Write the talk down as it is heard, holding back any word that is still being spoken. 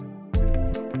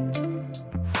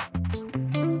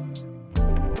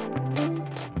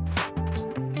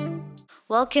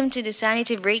Welcome to the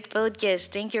Sanity Break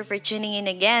podcast. Thank you for tuning in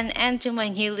again, and to my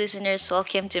new listeners,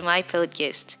 welcome to my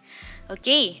podcast.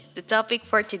 Okay, the topic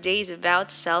for today is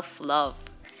about self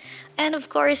love. And of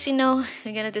course, we're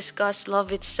gonna discuss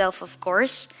love itself, of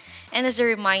course. And as a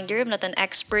reminder, I'm not an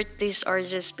expert. These are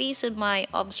just based on my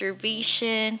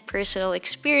observation, personal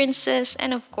experiences,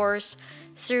 and of course,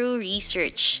 through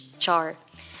research. Char.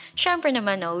 Siyempre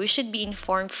naman, no, we should be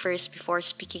informed first before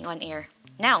speaking on air.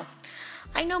 Now,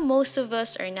 I know most of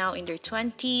us are now in their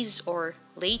 20s or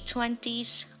late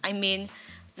 20s. I mean,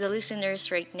 the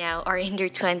listeners right now are in their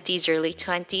 20s or late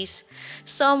 20s.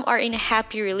 Some are in a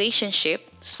happy relationship,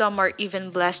 some are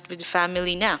even blessed with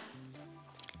family now.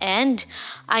 And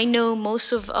I know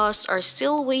most of us are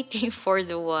still waiting for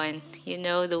the one,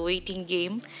 the waiting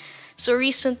game. So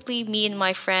recently, me and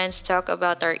my friends talk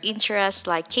about our interests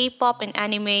like K-pop and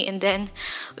anime, and then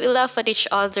we laugh at each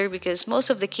other because most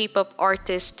of the K-pop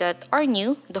artists that are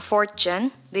new, the fourth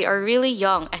gen, they are really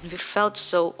young, and we felt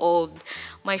so old.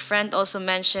 My friend also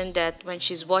mentioned that when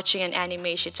she's watching an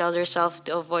anime, she tells herself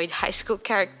to avoid high school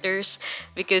characters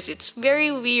because it's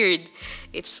very weird.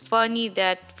 It's funny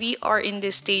that we are in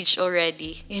this stage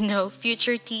already,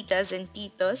 future titas and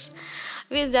titos.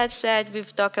 With that said,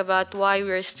 we've talked about why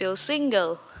we're still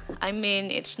single. I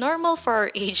mean, it's normal for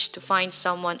our age to find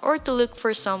someone or to look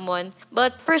for someone,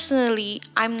 but personally,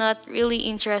 I'm not really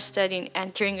interested in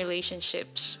entering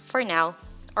relationships for now.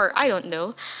 Or I don't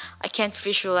know, I can't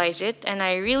visualize it, and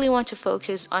I really want to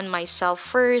focus on myself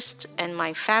first and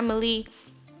my family.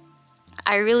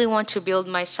 I really want to build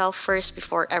myself first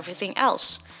before everything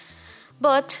else.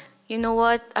 But you know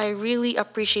what? I really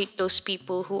appreciate those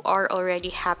people who are already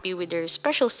happy with their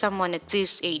special someone at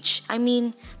this age. I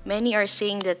mean, many are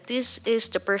saying that this is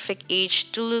the perfect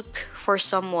age to look for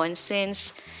someone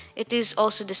since it is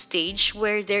also the stage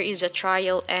where there is a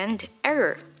trial and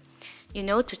error.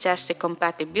 To test the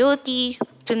compatibility,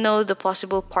 to know the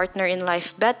possible partner in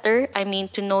life better. I mean,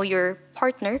 to know your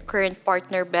current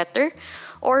partner better.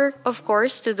 Or, of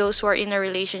course, to those who are in a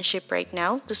relationship right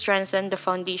now, to strengthen the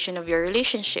foundation of your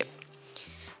relationship.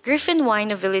 Griffin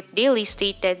Wine of Elite Daily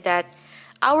stated that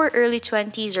our early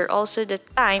 20s are also the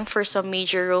time for some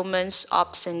major romance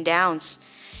ups and downs.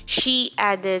 She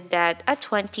added that at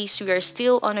 20s, we are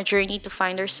still on a journey to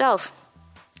find ourselves.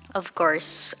 Of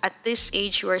course, at this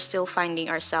age, we are still finding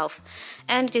ourselves.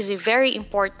 And it is very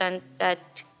important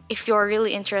that if you're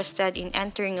really interested in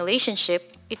entering a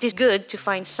relationship, it is good to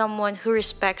find someone who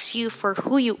respects you for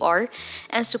who you are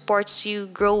and supports you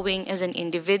growing as an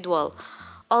individual.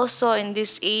 Also, in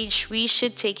this age, we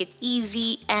should take it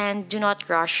easy and do not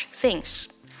rush things.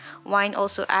 Wine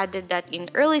also added that in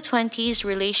early 20s,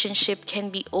 relationship can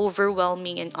be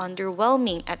overwhelming and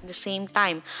underwhelming at the same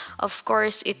time. Of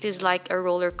course, it is like a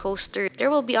roller coaster.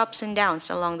 There will be ups and downs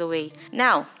along the way.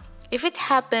 Now, if it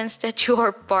happens that you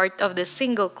are part of the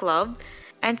single club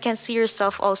and can see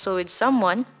yourself also with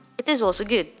someone, it is also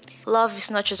good. Love is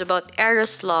not just about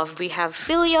eros love. We have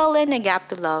filial and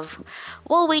agape love.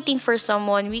 While waiting for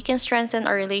someone, we can strengthen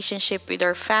our relationship with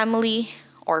our family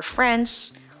or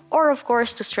friends, or of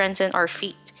course to strengthen our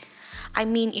faith. I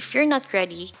mean, if you're not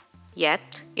ready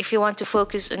yet, if you want to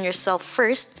focus on yourself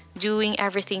first, doing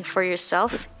everything for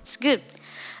yourself, it's good.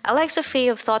 Alexa Faye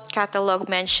of Thought Catalog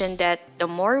mentioned that the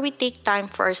more we take time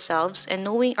for ourselves and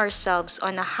knowing ourselves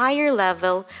on a higher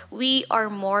level, we are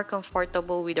more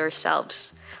comfortable with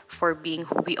ourselves for being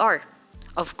who we are.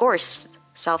 Of course,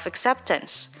 self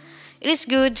acceptance. It is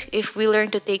good if we learn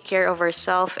to take care of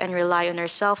ourselves and rely on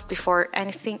ourselves before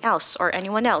anything else or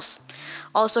anyone else.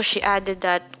 Also, she added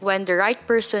that when the right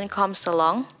person comes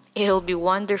along, it'll be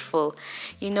wonderful.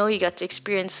 You got to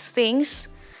experience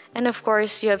things, and of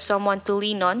course, you have someone to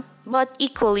lean on, but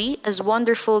equally as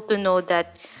wonderful to know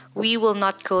that we will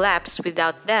not collapse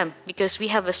without them because we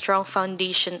have a strong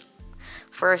foundation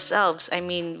for ourselves. I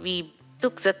mean, we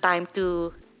took the time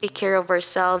to take care of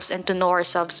ourselves and to know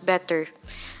ourselves better.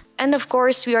 And of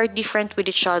course, we are different with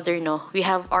each other, no? We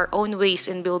have our own ways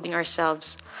in building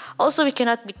ourselves. Also, we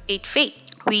cannot dictate fate.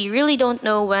 We really don't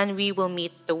know when we will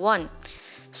meet the one.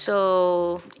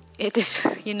 So, it is,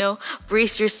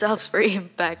 brace yourselves for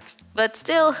impact. But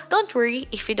still, don't worry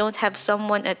if you don't have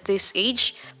someone at this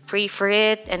age. Pray for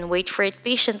it and wait for it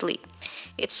patiently.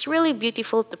 It's really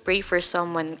beautiful to pray for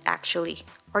someone, actually,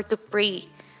 or to pray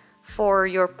for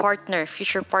your partner,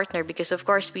 future partner, because of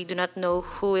course we do not know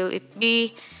who will it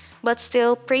be, but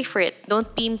still pray for it.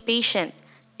 Don't be impatient.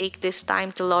 Take this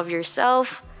time to love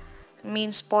yourself. I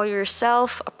mean, spoil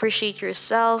yourself, appreciate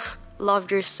yourself, love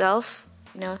yourself.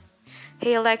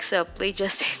 Hey Alexa, play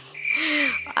Justin.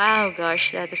 Oh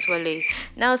gosh, that is Wale.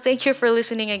 Now, thank you for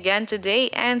listening again today,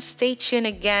 and stay tuned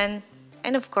again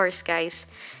And of course,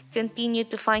 guys, continue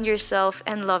to find yourself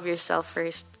and love yourself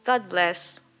first. God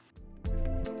bless.